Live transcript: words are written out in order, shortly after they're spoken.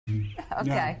Okay.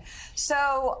 Yeah.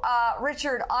 So,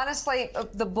 Richard, honestly,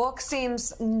 the book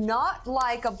seems not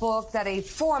like a book that a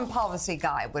foreign policy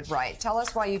guy would write. Tell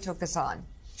us why you took this on.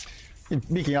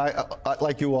 Miki, I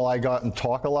like you all, I got and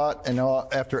talk a lot, and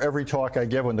after every talk I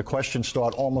give, when the questions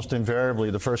start, almost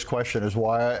invariably, the first question is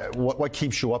what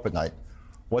keeps you up at night?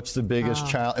 What's the biggest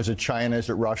challenge? Is it China? Is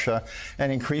it Russia? And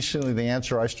increasingly, the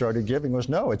answer I started giving was,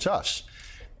 no, it's us.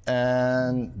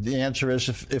 And the answer is,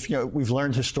 if you know, we've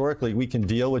learned historically we can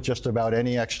deal with just about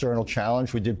any external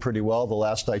challenge. We did pretty well the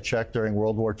last I checked during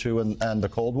World War II and the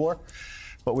Cold War.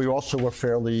 But we also were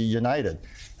fairly united.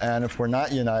 And if we're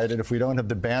not united, if we don't have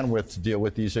the bandwidth to deal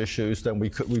with these issues, then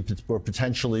we're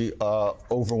potentially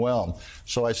overwhelmed.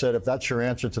 So I said, if that's your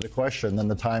answer to the question, then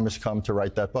the time has come to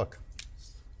write that book.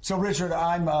 So, Richard,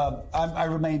 I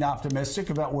remain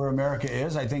optimistic about where America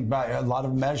is. I think by a lot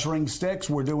of measuring sticks,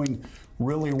 we're doing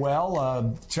really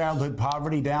well. Childhood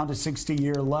poverty down to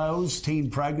 60-year lows.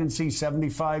 Teen pregnancy,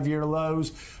 75-year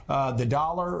lows. The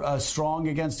dollar strong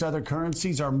against other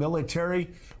currencies. Our military,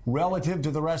 relative to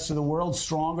the rest of the world,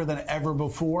 stronger than ever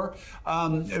before.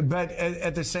 But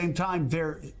at the same time,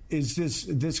 there is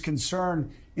this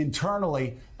concern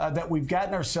internally that we've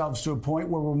gotten ourselves to a point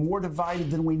where we're more divided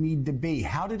than we need to be.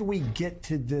 How did we get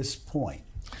to this point?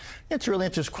 It's a really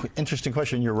interesting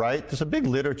question. You're right. There's a big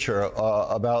literature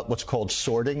about what's called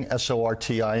sorting,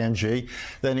 S-O-R-T-I-N-G,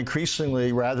 that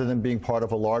increasingly, rather than being part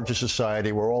of a larger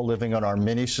society, we're all living on our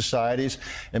mini societies.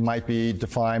 It might be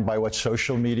defined by what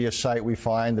social media site we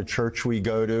find, the church we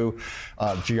go to.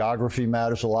 Geography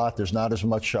matters a lot. There's not as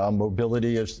much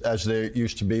mobility as there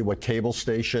used to be, what cable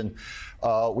station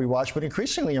we watch, but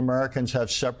increasingly Americans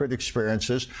have separate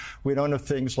experiences. We don't have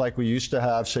things like we used to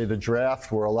have, say, the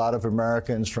draft, where a lot of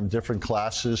Americans from different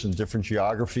classes and different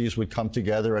geographies would come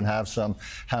together and have some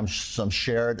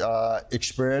shared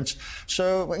experience.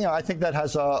 So, you know, I think that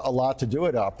has a lot to do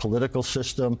with our political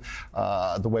system,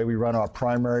 the way we run our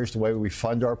primaries, the way we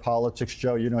fund our politics.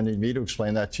 Joe, you don't need me to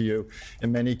explain that to you.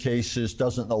 In many cases,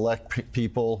 doesn't elect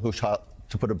people who,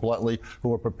 to put it bluntly,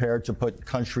 who are prepared to put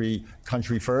country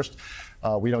first.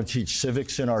 We don't teach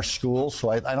civics in our schools, so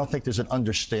I don't think there's an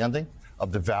understanding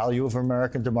of the value of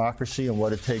American democracy and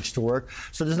what it takes to work.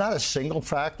 So there's not a single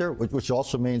factor, which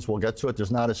also means, we'll get to it, there's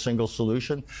not a single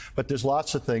solution, but there's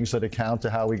lots of things that account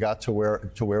to how we got to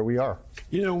where we are.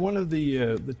 You know, one of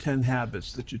the 10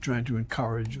 habits that you're trying to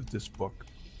encourage with this book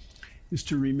is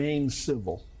to remain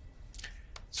civil.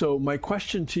 So my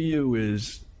question to you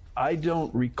is, I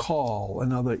don't recall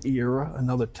another era,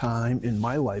 another time in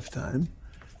my lifetime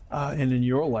and in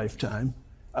your lifetime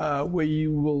where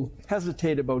you will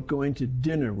hesitate about going to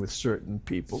dinner with certain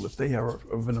people if they are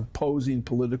of an opposing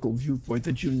political viewpoint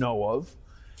that you know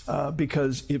of,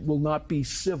 because it will not be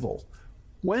civil.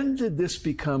 When did this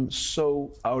become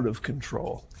so out of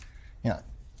control? Yeah,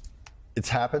 it's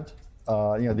happened. You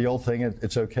know, the old thing,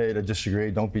 it's okay to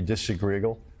disagree, don't be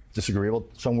disagreeable.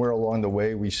 Somewhere along the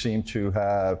way, we seem to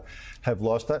have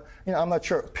lost that. You know, I'm not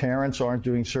sure. Parents aren't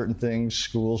doing certain things.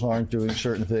 Schools aren't doing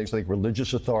certain things. Like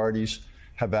religious authorities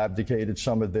have abdicated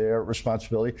some of their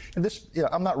responsibility. And this, you know,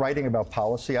 I'm not writing about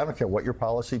policy. I don't care what your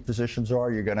policy positions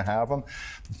are. You're going to have them.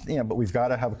 You know, but we've got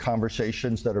to have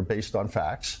conversations that are based on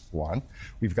facts. One,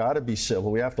 we've got to be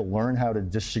civil. We have to learn how to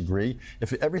disagree.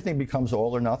 If everything becomes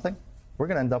all or nothing, we're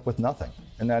going to end up with nothing.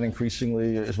 And that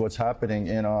increasingly is what's happening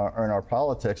in our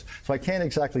politics. So I can't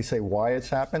exactly say why it's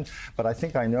happened, but I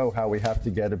think I know how we have to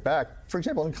get it back. For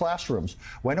example, in classrooms,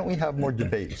 why don't we have more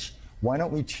debates? Why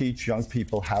don't we teach young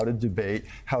people how to debate,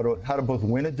 how to both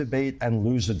win a debate and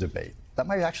lose a debate? That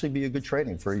might actually be a good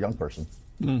training for a young person.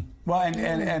 Well,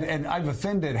 and I've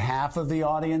offended half of the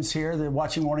audience here. They're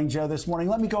watching Morning Joe this morning.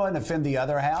 Let me go ahead and offend the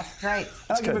other half. Right.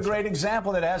 I'll give a great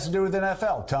example that has to do with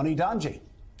NFL. Tony Dungy.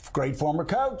 Great former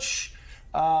coach,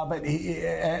 but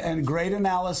and great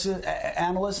analyst.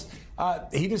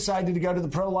 He decided to go to the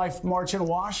pro-life march in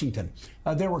Washington.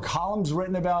 There were columns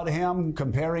written about him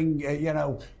comparing,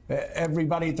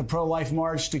 everybody at the pro-life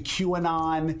march to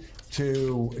QAnon,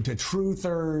 to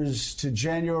truthers, to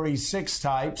January 6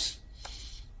 types.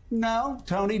 No,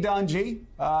 Tony Dungy,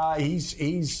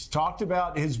 he's talked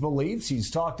about his beliefs,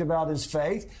 he's talked about his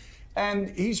faith,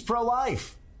 and he's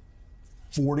pro-life.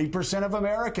 40% of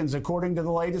Americans, according to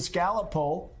the latest Gallup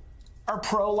poll, are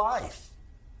pro-life.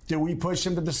 Do we push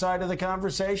him to the side of the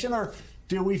conversation, or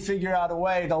do we figure out a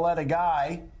way to let a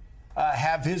guy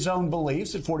have his own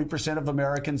beliefs that 40% of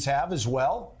Americans have as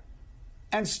well,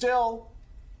 and still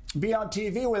be on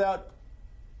TV without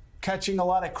catching a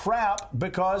lot of crap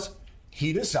because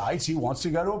he decides he wants to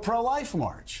go to a pro-life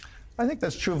march? I think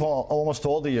that's true of almost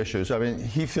all the issues. I mean,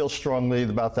 he feels strongly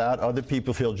about that. Other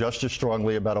people feel just as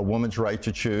strongly about a woman's right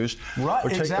to choose. Right,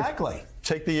 exactly.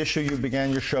 Take the issue you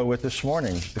began your show with this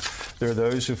morning. There are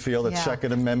those who feel that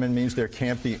Second Amendment means there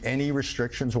can't be any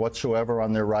restrictions whatsoever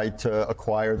on their right to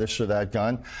acquire this or that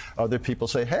gun. Other people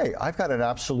say, hey, I've got an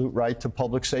absolute right to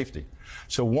public safety.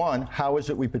 So one, how is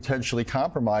it we potentially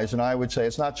compromise? And I would say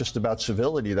it's not just about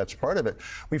civility, that's part of it.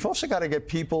 We've also got to get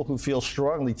people who feel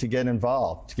strongly to get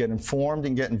involved, to get informed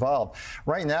and get involved.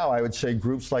 Right now, I would say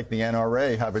groups like the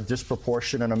NRA have a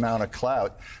disproportionate amount of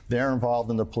clout. They're involved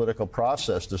in the political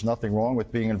process. There's nothing wrong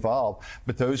with being involved.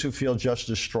 But those who feel just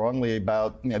as strongly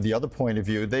about the other point of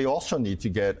view, they also need to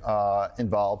get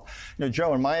involved.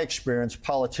 Joe, in my experience,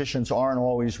 politicians aren't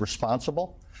always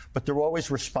responsible, but they're always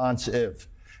responsive.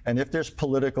 And if there's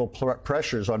political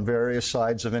pressures on various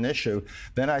sides of an issue,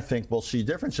 then I think we'll see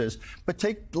differences. But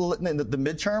take the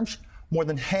midterms, more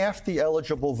than half the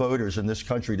eligible voters in this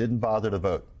country didn't bother to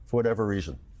vote for whatever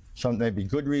reason. Some may be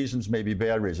good reasons, maybe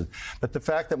bad reasons. But the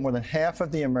fact that more than half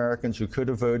of the Americans who could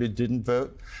have voted didn't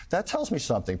vote, that tells me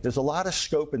something. There's a lot of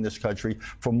scope in this country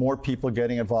for more people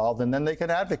getting involved, and then they can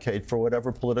advocate for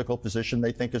whatever political position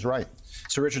they think is right.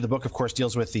 So, Richard, the book, of course,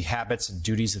 deals with the habits and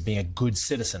duties of being a good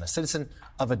citizen, a citizen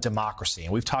of a democracy.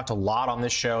 And we've talked a lot on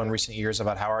this show in recent years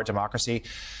about how our democracy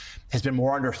has been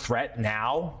more under threat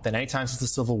now than any time since the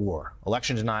Civil War.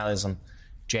 Election denialism,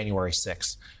 January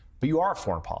 6th. But you are a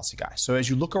foreign policy guy. So as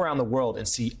you look around the world and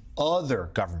see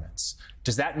other governments,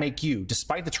 does that make you,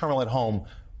 despite the turmoil at home,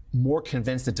 more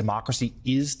convinced that democracy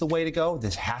is the way to go?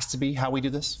 This has to be how we do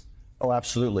this? Oh,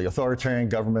 absolutely. Authoritarian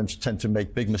governments tend to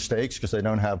make big mistakes because they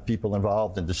don't have people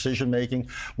involved in decision making.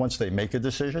 Once they make a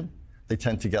decision, they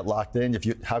tend to get locked in.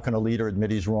 How can a leader admit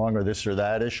he's wrong or this or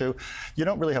that issue? You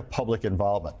don't really have public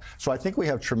involvement. So I think we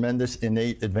have tremendous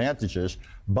innate advantages,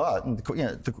 but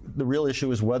the real issue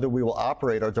is whether we will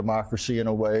operate our democracy in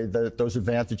a way that those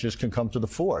advantages can come to the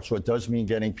fore. So it does mean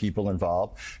getting people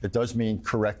involved. It does mean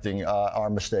correcting our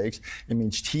mistakes. It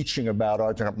means teaching about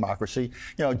our democracy.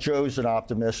 Joe's an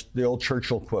optimist. The old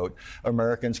Churchill quote,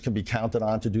 Americans can be counted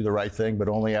on to do the right thing, but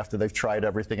only after they've tried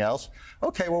everything else.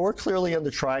 Okay, well, we're clearly in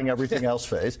the trying everything else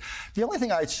phase. The only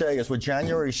thing I'd say is what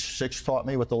January 6th taught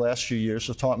me, what the last few years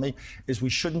have taught me, is we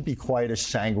shouldn't be quite as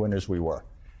sanguine as we were.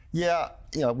 Yeah,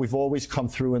 we've always come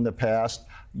through in the past.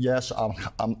 Yes,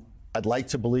 I'd like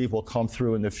to believe we'll come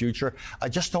through in the future. I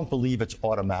just don't believe it's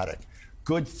automatic.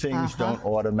 Good things don't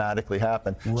automatically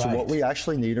happen. Right. So what we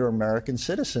actually need are American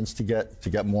citizens to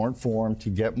get more informed, to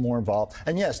get more involved.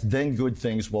 And yes, then good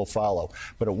things will follow.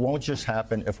 But it won't just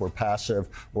happen if we're passive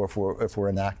or if we're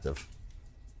inactive.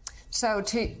 So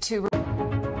to